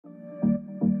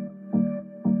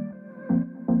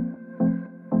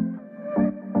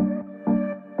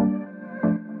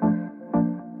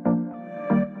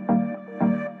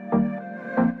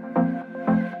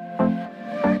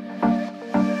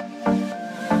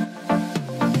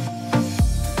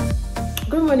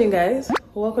morning, guys.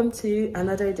 Welcome to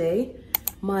another day.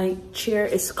 My chair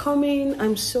is coming.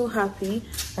 I'm so happy.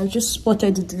 I just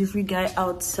spotted the delivery guy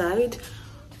outside.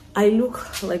 I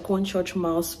look like one church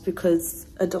mouse because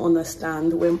I don't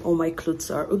understand where all my clothes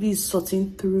are. Obi is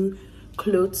sorting through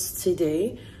clothes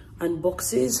today and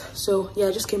boxes. So yeah,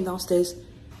 I just came downstairs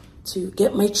to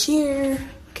get my chair.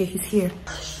 Okay, he's here.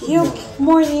 Yep,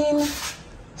 morning.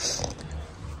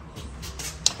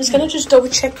 Just gonna just double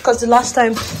check because the last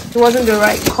time it wasn't the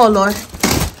right color.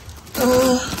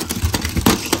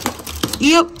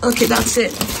 Yep, okay, that's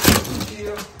it.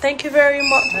 Thank you very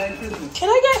much. Thank you. Can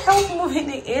I get help moving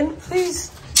it in,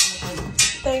 please?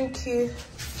 Thank you.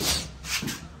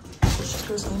 It just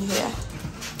goes in here.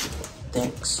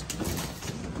 Thanks.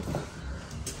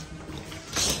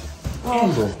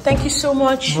 Oh, thank you so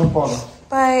much. No problem.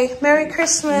 Bye. Merry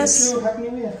Christmas. You too. Happy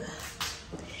New Year.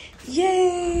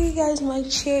 Yay, guys, my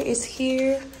chair is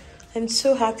here. I'm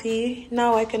so happy.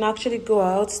 Now I can actually go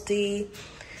out. The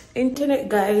internet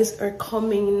guys are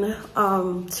coming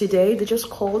today. They just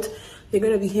called. They're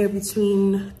gonna be here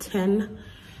between 10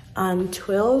 and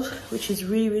 12, which is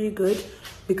really good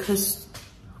because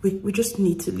we just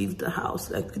need to leave the house.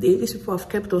 Like these people have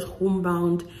kept us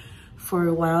homebound for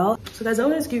a while. So guys, I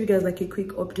always give you guys like a quick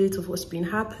update of what's been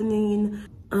happening.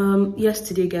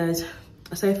 Yesterday, guys,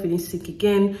 I started feeling sick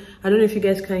again. I don't know if you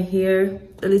guys can hear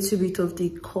a little bit of the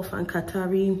cough and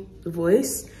Qatari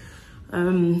voice.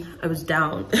 I was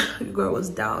down. The girl was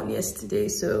down yesterday,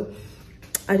 so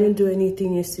I didn't do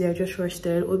anything yesterday. I just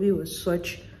rested. Obi was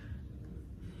such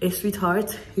a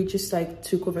sweetheart. He just like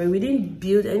took over. We didn't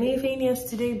build anything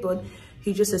yesterday, but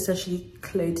he just essentially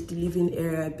cleared the living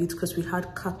area a bit because we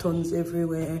had cartons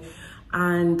everywhere,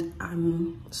 and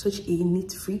I'm such a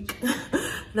neat freak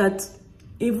that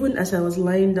even as I was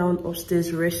lying down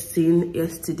upstairs resting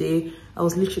yesterday, I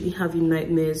was literally having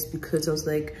nightmares because I was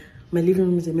like, my living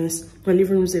room is a mess. My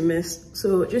living room is a mess.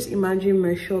 So just imagine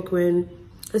my shock when,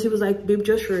 as he was like, babe,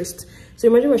 just rest. So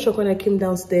imagine my shock when I came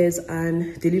downstairs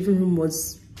and the living room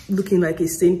was looking like a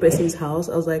sane person's house.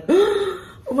 I was like,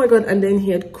 oh my God. And then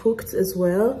he had cooked as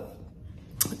well.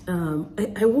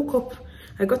 I woke up,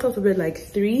 I got out of bed like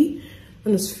 3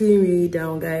 and I was feeling really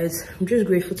down, guys. I'm just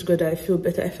grateful to God that I feel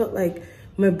better. I felt like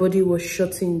my body was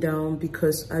shutting down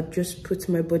because I just put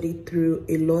my body through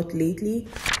a lot lately.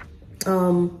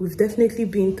 We've definitely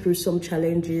been through some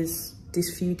challenges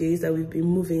these few days that we've been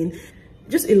moving.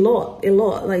 Just a lot.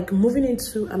 Like moving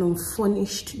into an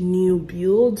unfurnished new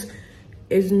build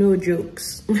is no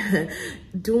jokes.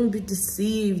 Don't be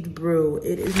deceived, bro.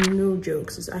 It is no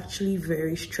jokes. It's actually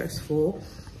very stressful.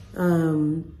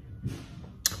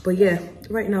 But yeah,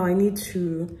 right now I need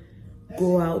to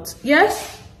go out.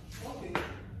 Yes?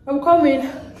 I'm coming.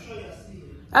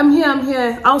 I'm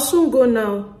here. I'll soon go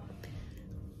now.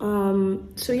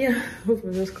 So yeah,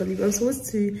 I'm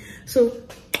supposed to, so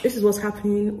this is what's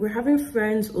happening. We're having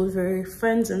friends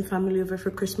and family over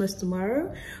for Christmas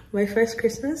tomorrow, my first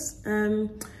Christmas.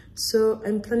 So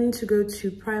I'm planning to go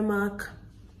to Primark.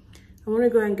 I want to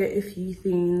go and get a few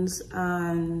things,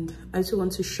 and I also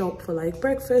want to shop for like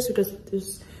breakfast because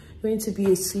there's going to be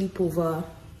a sleepover.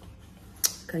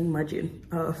 Can you imagine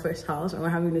our first house and we're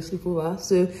having a sleepover?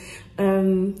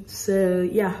 So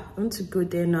yeah, I want to go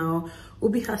there now.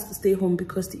 Obi has to stay home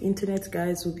because the internet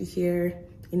guys will be here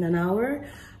in an hour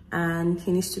and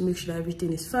he needs to make sure that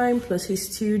everything is fine. Plus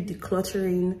he's still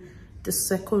decluttering the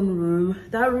second room.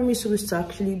 That room is supposed to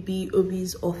actually be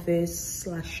Obi's office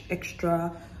 /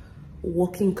 extra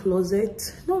walk-in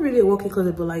closet. Not really a walk-in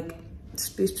closet, but like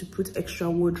space to put extra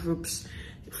wardrobes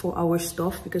for our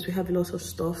stuff because we have a lot of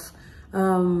stuff.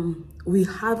 We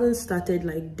haven't started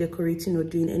like decorating or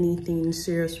doing anything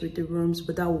serious with the rooms,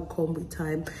 but that will come with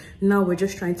time. Now we're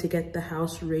just trying to get the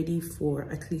house ready for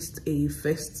at least a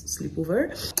first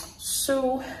sleepover.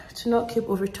 So to not keep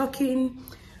over talking,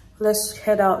 let's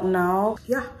head out now.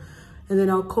 Yeah, and then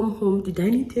I'll come home. The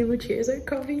dining table chairs are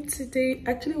coming today.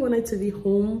 Actually wanted to be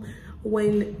home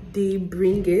when they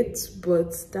bring it,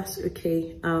 but that's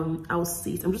okay. I'll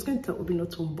see it. I'm just gonna tell Obi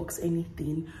not to unbox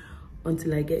anything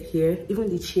until I get here. Even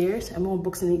the chairs, I'm not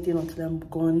unboxing anything until I'm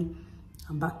gone.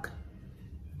 I'm back.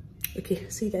 Okay,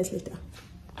 see you guys later.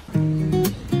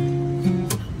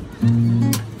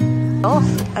 Oh,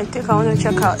 I think I want to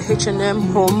check out H&M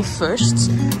Home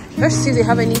first. Let's see if they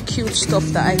have any cute stuff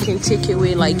that I can take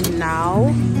away like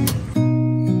now.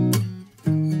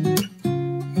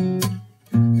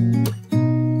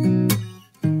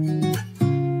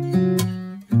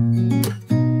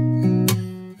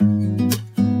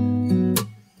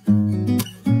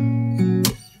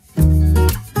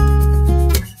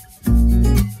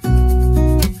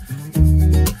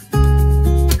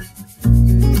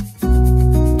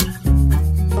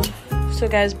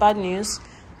 guys, bad news.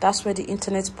 That's where the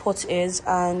internet port is,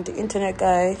 and the internet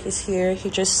guy is here. He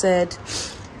just said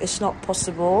it's not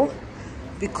possible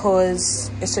because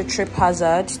it's a trip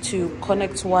hazard to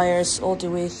connect wires all the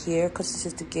way here, because this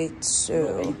is the gate,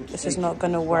 so this is not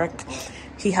gonna work.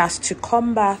 He has to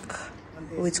come back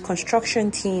with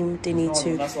construction team. They need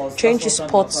to change the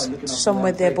spots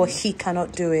somewhere there, but he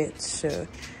cannot do it, so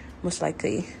most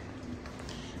likely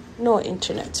no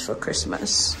internet for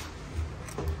Christmas.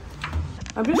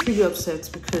 I'm just really upset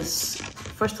because,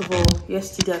 first of all,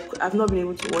 yesterday I've not been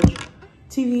able to watch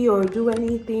TV or do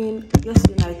anything.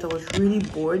 Yesterday night I was really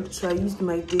bored, so I used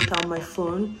my data on my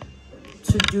phone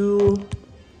to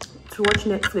watch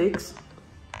Netflix.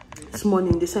 This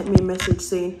morning they sent me a message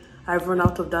saying I've run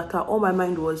out of data. All my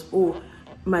mind was, oh,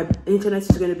 my internet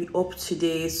is going to be up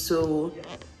today, so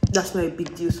that's not a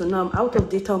big deal. So now I'm out of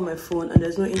data on my phone and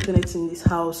there's no internet in this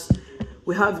house.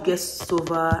 We have guests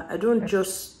over. I don't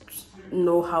just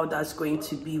know how that's going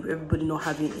to be, everybody not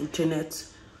having internet.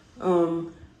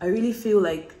 I really feel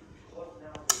like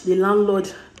the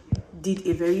landlord did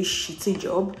a very shitty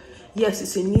job. Yes,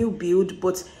 it's a new build,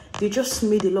 but they just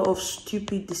made a lot of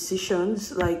stupid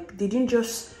decisions. Like, they didn't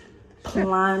just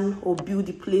plan or build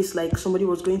the place like somebody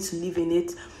was going to live in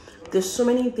it. There's so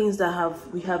many things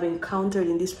that we have encountered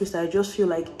in this place that I just feel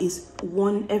like is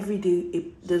one every day.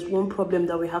 There's one problem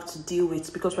that we have to deal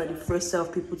with because we're the first set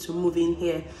of people to move in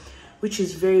here, which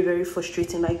is very, very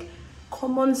frustrating. Like,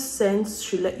 common sense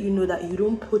should let you know that you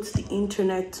don't put the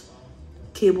internet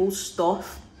cable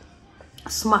stuff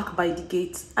smack by the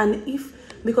gate. And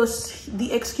because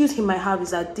the excuse he might have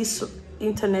is that this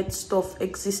internet stuff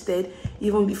existed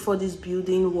even before this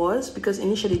building was, because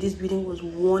initially this building was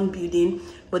one building,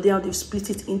 but now they've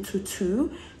split it into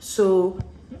two, so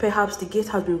perhaps the gate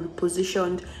has been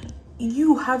repositioned.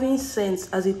 You having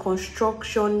sense as a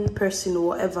construction person or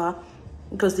whatever,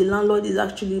 because the landlord is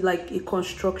actually like a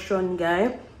construction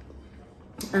guy,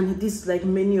 and this is like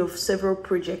many of several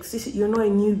projects. You're not a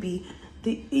newbie.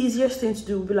 The easiest thing to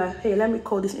do would be like, hey, let me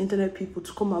call these internet people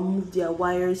to come and move their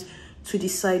wires to the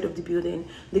side of the building.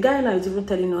 The guy now is even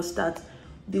telling us that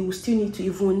they will still need to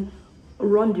even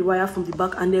run the wire from the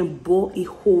back and then bore a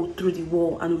hole through the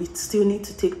wall, and we still need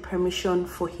to take permission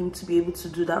for him to be able to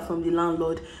do that from the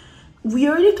landlord. We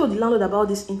already told the landlord about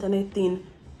this internet thing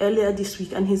earlier this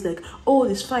week, and he's like, oh,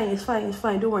 it's fine, it's fine, it's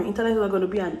fine, don't worry, internet is not going to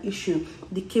be an issue,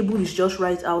 the cable is just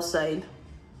right outside.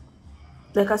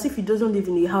 Like, as if he doesn't live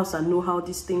in the house and know how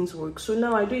these things work. So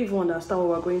now I don't even understand what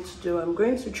we're going to do. I'm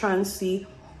going to try and see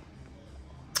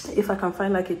if I can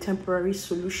find like a temporary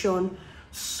solution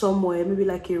somewhere, maybe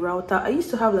like a router. I used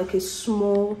to have like a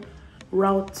small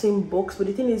routing box, but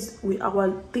the thing is, with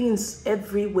our things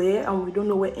everywhere and we don't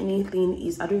know where anything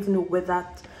is. I don't even know where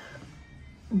that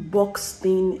box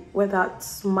thing, where that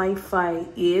MiFi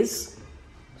is.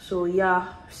 So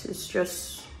yeah, it's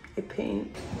just a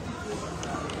pain.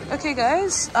 Okay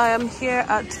guys, I am here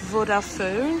at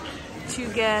Vodafone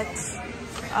to get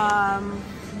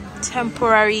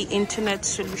temporary internet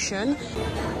solution,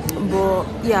 but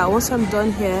yeah, once I'm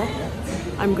done here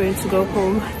I'm going to go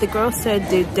home. The girl said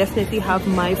they definitely have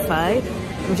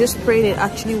MiFi. I'm just praying it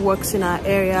actually works in our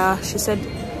area. She said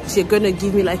she's gonna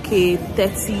give me like a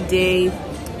 30-day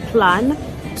plan,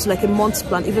 so like a month's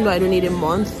plan, even though I don't need a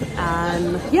month,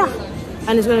 and yeah,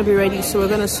 and it's gonna be ready. So we're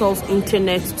gonna solve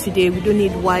internet today. We don't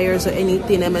need wires or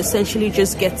anything. I'm essentially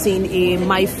just getting a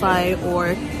MiFi,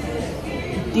 or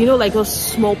you know, like a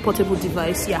small portable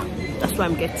device. Yeah, that's what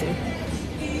I'm getting.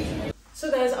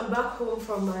 So guys, I'm back home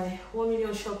from my 1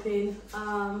 million shopping.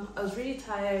 I was really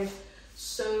tired,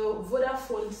 so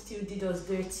Vodafone still did us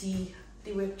dirty.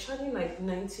 They were charging like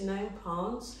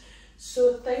 £99.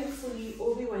 So thankfully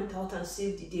Obi went out and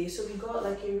saved the day, so we got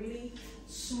like a really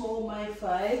small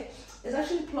MiFi. It's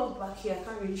actually plugged back here, I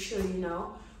can't really show you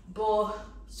now, but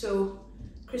so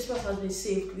Christmas has been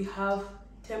saved. We have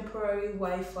temporary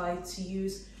Wi-Fi to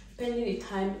use pending the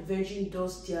time Virgin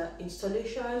does their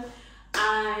installation.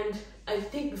 And I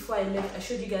think before I left I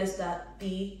showed you guys that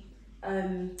the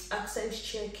accent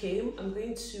chair came. I'm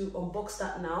going to unbox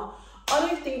that now.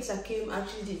 Other things that came,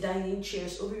 actually the dining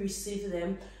chairs, Obi received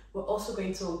them. We're also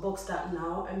going to unbox that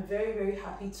now. I'm very, very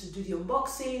happy to do the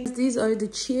unboxing. These are the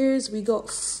chairs. We got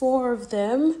 4 of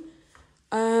them.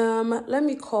 Let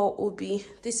me call Obi.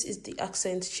 This is the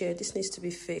accent chair. This needs to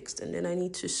be fixed, and then I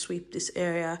need to sweep this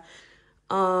area.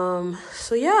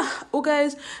 So yeah, oh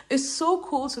guys, it's so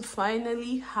cool to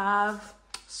finally have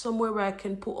somewhere where I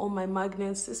can put all my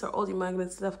magnets. These are all the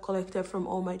magnets that I've collected from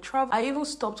all my travel. I even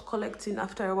stopped collecting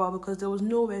after a while because there was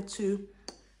nowhere to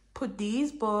put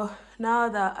these, but now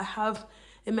that I have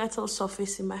a metal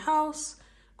surface in my house,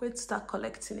 going to start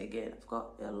collecting again. I've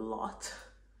got a lot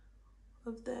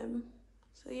of them.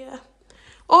 So yeah.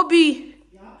 Obi,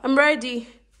 I'm ready.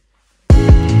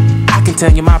 I can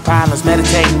tell you my problems,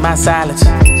 meditating my silence.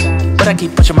 But I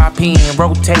keep pushing my pen,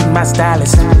 rotating my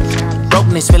stylus.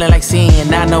 Brokenness feeling like sin,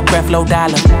 now no breath, low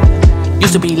dollar.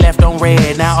 Used to be left on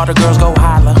red, now all the girls go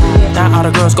holler. Now all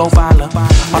the girls go follow.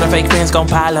 All the fake fans gon'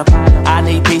 pile up. I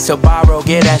need peace to borrow,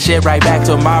 get that shit right back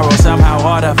tomorrow. Somehow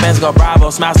all the fans go bravo.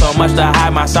 Smile so much to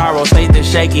hide my sorrows. Faith is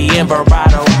shaky in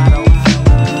vibrato.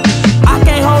 I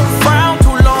can't hold the frown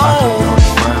too long.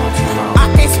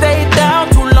 I can't stay down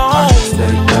too long.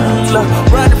 Look,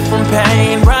 running from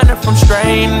pain, running from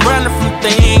strain, running from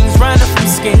things, running from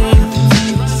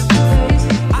schemes.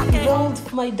 I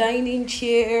love my dining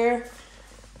chair.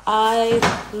 I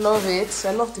love it.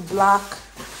 I love the black.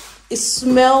 It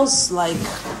smells like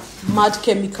mad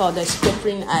chemical that's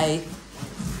peppering eye.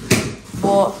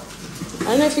 But I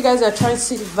don't know if you guys are trying to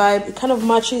see the vibe. It kind of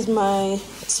matches my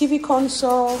TV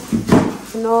console,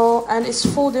 you know, and it's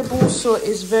foldable, so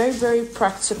it's very, very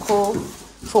practical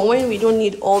for when we don't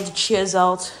need all the chairs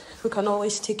out. We can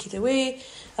always take it away.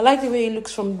 I like the way it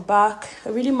looks from the back.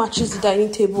 It really matches the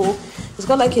dining table. It's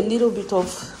got like a little bit of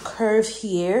curve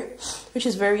here, which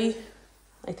is very,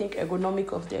 I think,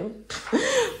 ergonomic of them.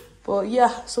 But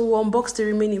yeah, so we'll unbox the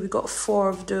remaining. We got 4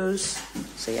 of those.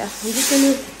 So yeah, I'm just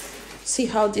gonna see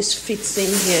how this fits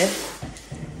in here.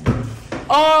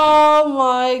 Oh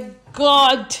my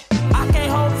god,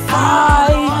 I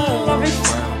love it.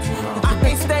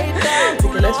 Okay,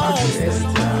 let's put this.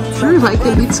 It's like a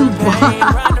little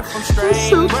bar. It's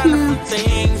so cute.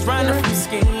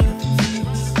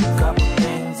 Couple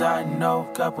things I know,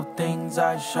 couple things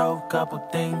I show, couple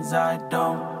things I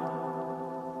don't.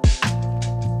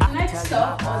 Next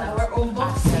up on our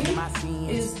unboxing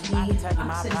is the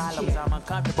accent chair. I'm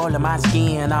uncomfortable in my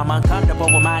skin, I'm uncomfortable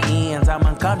with my ends, I'm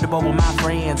uncomfortable with my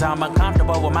friends, I'm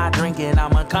uncomfortable with my drinking,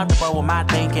 I'm uncomfortable with my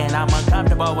thinking, I'm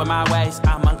uncomfortable with my waist,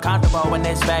 I'm uncomfortable in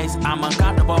this space, I'm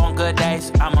uncomfortable on good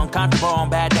days, I'm uncomfortable on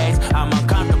bad days, I'm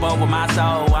uncomfortable with my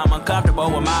soul, I'm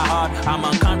uncomfortable with my heart, I'm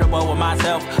uncomfortable with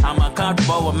myself, I'm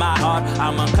uncomfortable with my heart,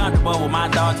 I'm uncomfortable with my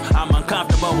thoughts, I'm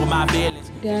uncomfortable with my feelings.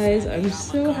 Guys, I'm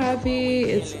so happy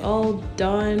it's all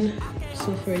done.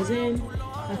 Sofa is in,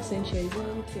 accent chair is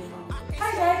in.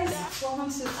 Hi guys,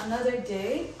 welcome to another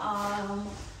day. I'm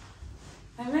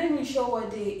not even sure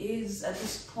what day it is at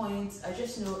this point. I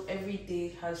just know every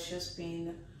day has just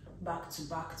been back to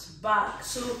back to back.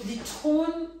 So the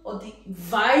tone or the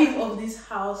vibe of this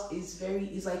house is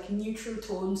like neutral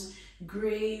tones,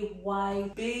 gray,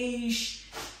 white, beige,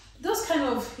 those kind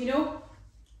of, you know,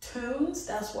 tones.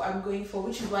 That's what I'm going for,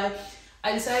 which is why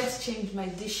I decided to change my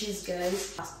dishes,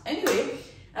 guys. Anyway,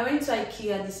 I went to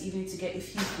IKEA this evening to get a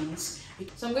few things,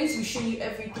 so I'm going to be showing you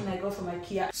everything I got from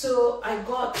IKEA. So I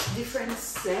got different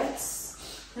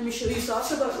sets. Let me show you. So I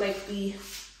also got like the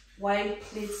white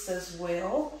plates as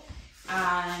well,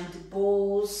 and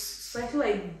bowls. So I feel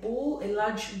like bowl, a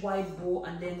large wide bowl,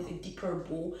 and then a deeper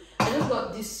bowl. I just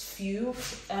got this few,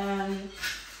 and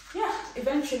yeah,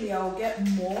 eventually I'll get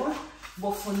more.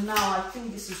 But for now, I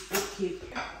think this is okay.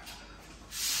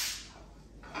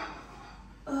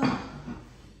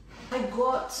 I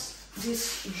got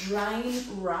this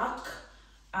drying rack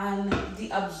and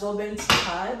the absorbent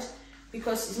pad,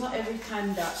 because it's not every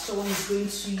time that someone is going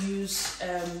to use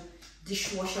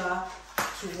dishwasher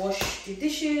to wash the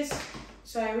dishes.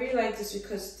 So I really like this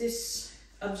because this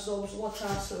absorbs water.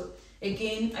 So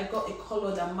again, I got a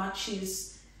color that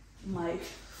matches my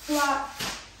flat.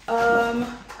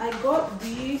 I got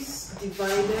this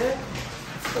divider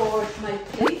for my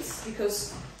plates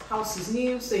because house is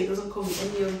new, so it doesn't come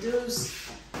with any of those.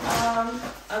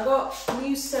 I got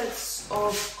new sets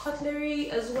of cutlery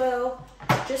as well,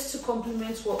 just to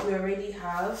complement what we already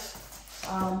have.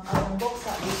 I'll unbox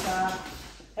that later.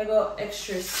 I got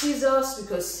extra scissors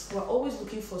because we're always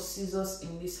looking for scissors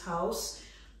in this house.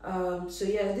 So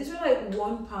yeah, these were like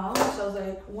 £1, so I was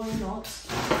like, why not?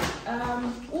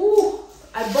 Ooh,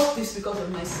 I bought this because of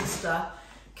my sister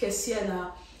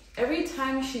Kesiana. Every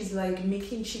time she's like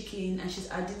making chicken and she's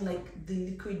adding like the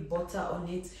liquid butter on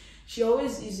it, she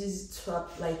always uses it to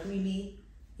like really,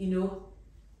 you know,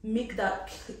 make that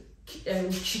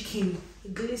chicken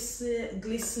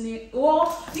glistening.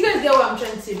 Well, you guys get what I'm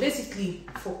trying to say. Basically,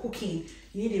 for cooking,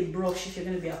 you need a brush if you're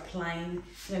going to be applying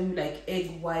maybe like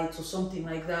egg whites or something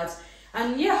like that.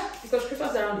 And yeah, because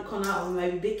Christmas is around the corner and we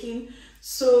might be baking,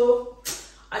 so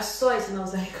I saw it and I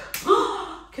was like,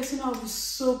 oh, Kesina will be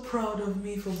so proud of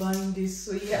me for buying this.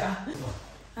 So yeah.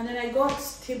 And then I got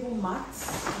table mats,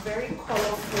 very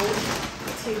colorful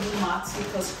table mats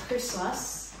because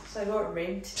Christmas. So I got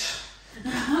red.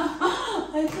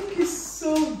 I think it's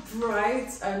so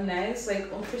bright and nice.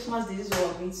 Like on Christmas Day, this is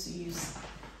what I'm going to use.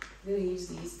 I'm gonna use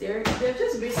these. They're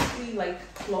just basically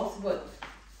like cloth, but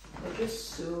they're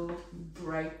just so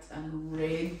bright and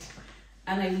red.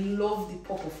 And I love the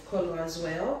pop of color as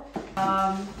well.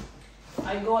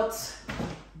 I got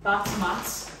bath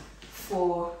mats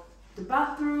for the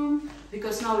bathroom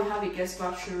because now we have a guest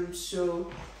bathroom, so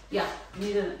yeah, we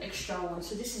need an extra one.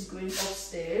 So this is going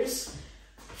upstairs.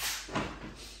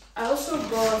 I also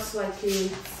got like a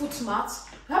foot mat.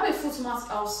 I have a foot mat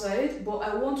outside, but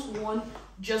I want one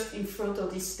just in front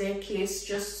of the staircase,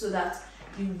 just so that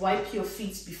you wipe your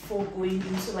feet before going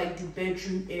into like the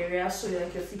bedroom area, so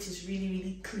like your feet is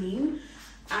really clean.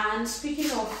 And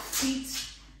speaking of feet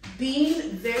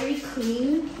being very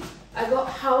clean, I got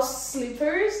house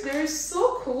slippers. They're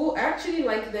so cool. I actually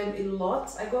like them a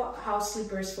lot. I got house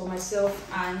slippers for myself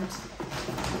and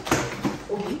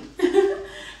Obi.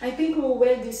 I think we'll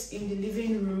wear this in the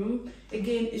living room.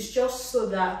 Again, it's just so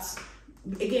that,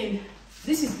 again,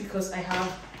 this is because I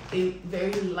have a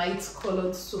very light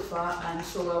colored sofa, and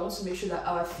so I want to make sure that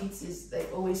our feet is like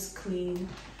always clean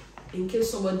in case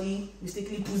somebody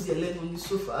mistakenly puts their leg on the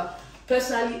sofa.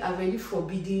 Personally, I'm very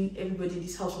forbidding everybody in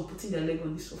this house from putting their leg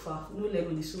on the sofa. No leg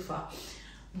on the sofa.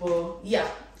 But yeah,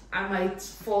 I might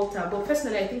falter. But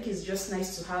personally, I think it's just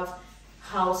nice to have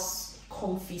house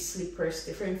comfy slippers,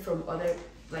 different from other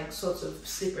like sorts of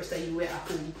slippers that you wear at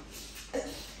home.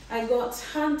 I got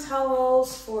hand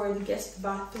towels for the guest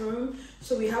bathroom.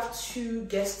 So we have 2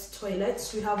 guest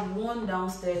toilets. We have one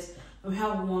downstairs and we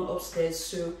have one upstairs.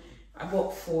 So I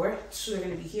bought 4. 2 are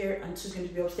going to be here and 2 is going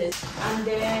to be upstairs. And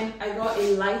then I got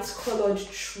a light colored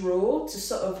throw to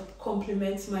sort of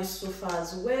complement my sofa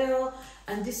as well.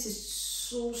 And this is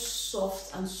so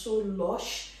soft and so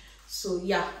lush. So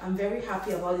yeah, I'm very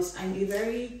happy about this.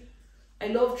 I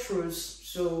love throws,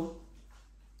 so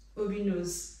Obi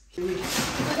knows. So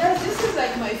guys, this is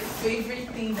like my favorite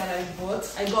thing that I bought.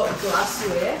 I got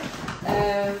glassware.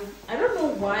 I don't know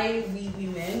why we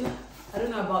women, I don't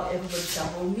know about everybody,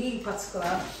 but me in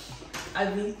particular,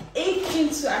 I've been aching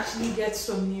to actually get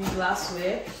some new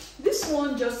glassware. This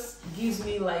one just gives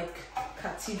me like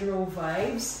cathedral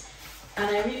vibes, and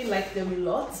I really like them a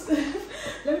lot.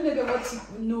 Let me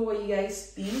know what you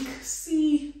guys think.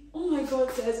 See, oh my god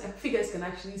guys, I think you guys can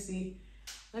actually see.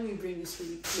 Let me bring this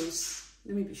really close.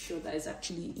 Let me be sure that it's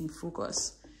actually in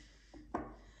focus. Let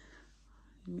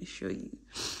me show you.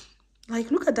 Like,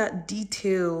 look at that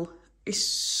detail. It's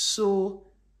so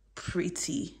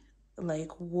pretty.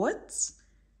 Like, what?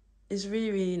 It's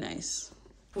really nice.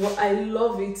 Well, I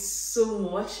love it so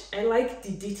much. I like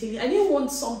the detailing. I didn't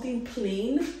want something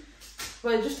plain,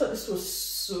 but I just thought this was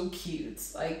so cute.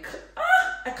 Like,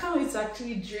 I can't wait to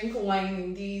actually drink wine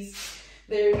in these.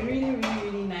 They're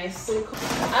really nice. So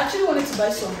I actually wanted to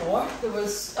buy some more. There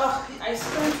was I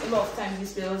spent a lot of time in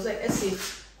this place. I was like, let's say,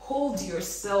 hold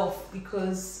yourself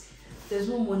because there's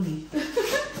no money.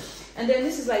 And then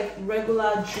this is like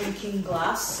regular drinking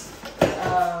glass.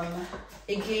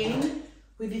 Again,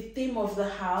 with the theme of the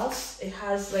house, it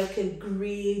has like a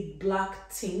gray black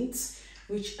tint,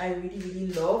 which I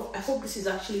really love. I hope this is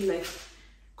actually like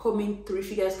coming through,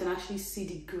 if you guys can actually see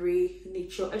the gray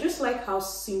nature. I just like how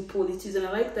simple it is, and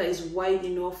I like that it's wide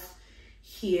enough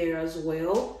here as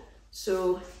well.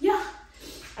 So yeah,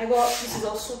 I got this. Is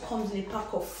also comes in a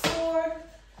pack of 4.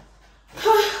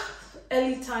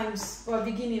 Early times, we're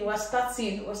beginning, we're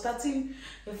starting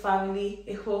a family,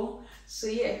 a home. So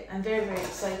yeah, I'm very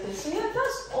excited. So yeah,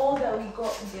 that's all that we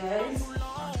got, guys.